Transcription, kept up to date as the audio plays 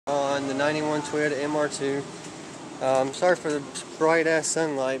riding the 91 Toyota MR2. Sorry for the bright ass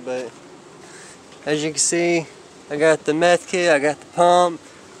sunlight, but as you can see, I got the meth kit, I got the pump.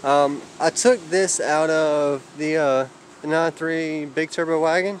 I took this out of the 93 big turbo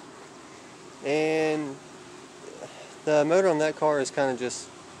wagon, and the motor on that car is kind of just,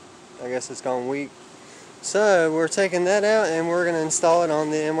 I guess it's gone weak. So we're taking that out and we're going to install it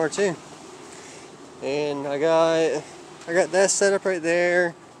on the MR2. And I got that set up right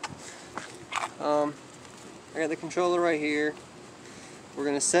there. I got the controller right here. We're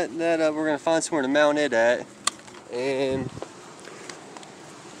going to set that up. We're going to find somewhere to mount it at. And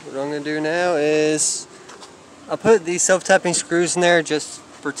what I'm going to do now is I put these self-tapping screws in there just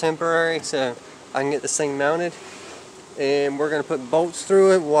for temporary so I can get this thing mounted. And we're going to put bolts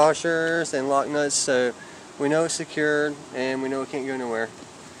through it, washers and lock nuts, so we know it's secured and we know it can't go nowhere.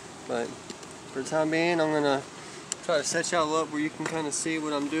 But for the time being, I'm going to try to set y'all up where you can kind of see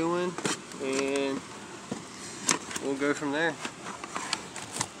what I'm doing, and we'll go from there.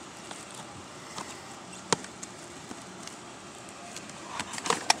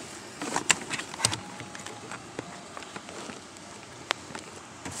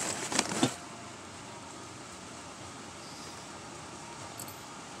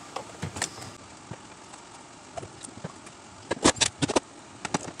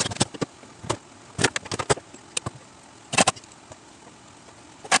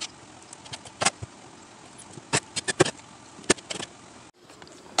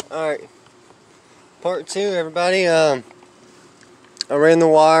 Alright, part two, everybody. I ran the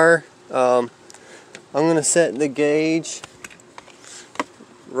wire. I'm going to set the gauge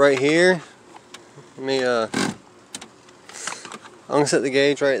right here. I'm going to set the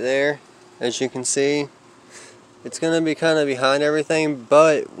gauge right there. As you can see, it's going to be kind of behind everything,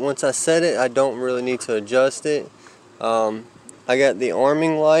 but once I set it, I don't really need to adjust it. I got the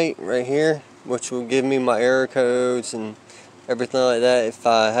arming light right here, which will give me my error codes and everything like that if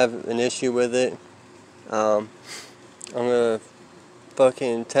I have an issue with it. I'm gonna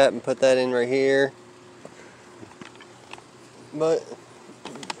fucking tap and put that in right here. But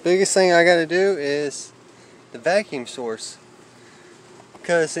biggest thing I gotta do is the vacuum source,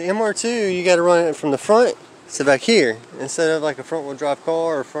 because the MR2 you gotta run it from the front to back here instead of like a front wheel drive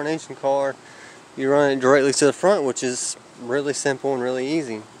car or front engine car. You run it directly to the front, which is really simple and really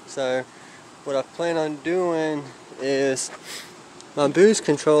easy. So what I plan on doing is my boost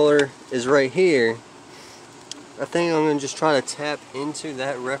controller is right here. I think I'm going to just try to tap into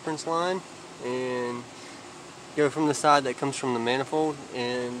that reference line and go from the side that comes from the manifold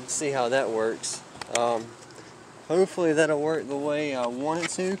and see how that works. Hopefully that'll work the way I want it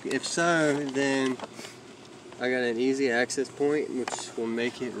to. If so, then I got an easy access point, which will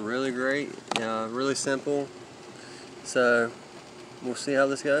make it really great, really simple. So we'll see how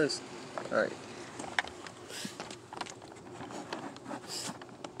this goes. Alright.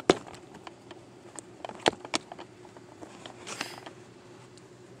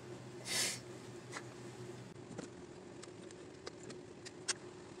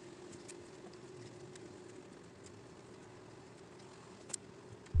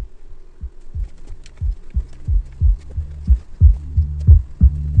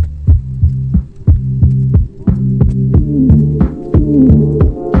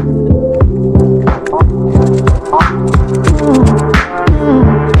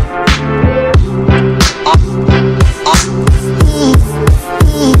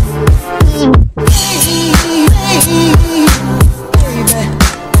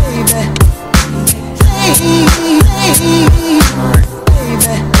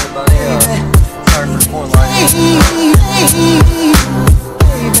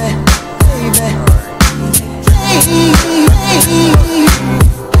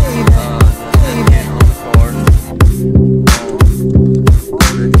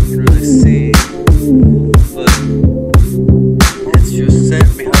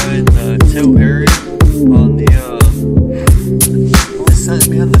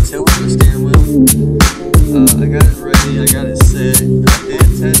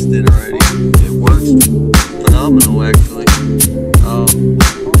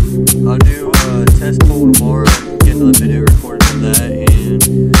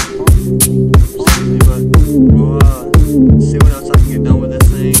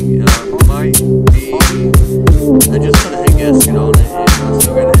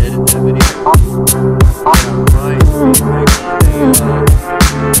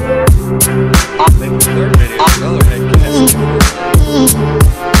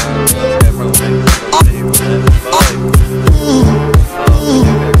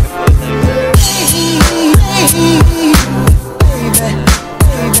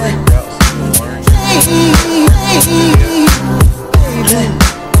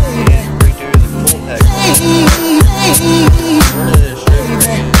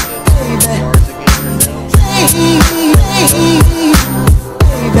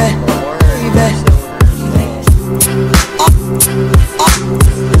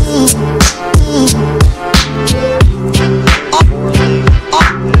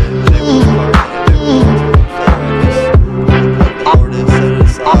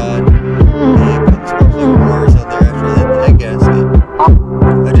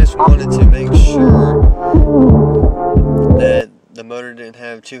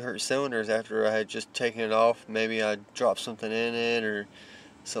 separate cylinders after I had just taken it off. Maybe I dropped something in it or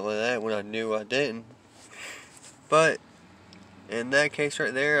something like that when I knew I didn't. But in that case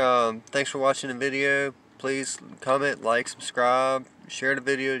right there, thanks for watching the video. Please comment, like, subscribe, share the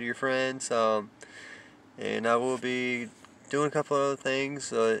video to your friends, and I will be doing a couple of other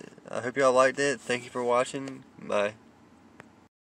things. I hope y'all liked it. Thank you for watching. Bye.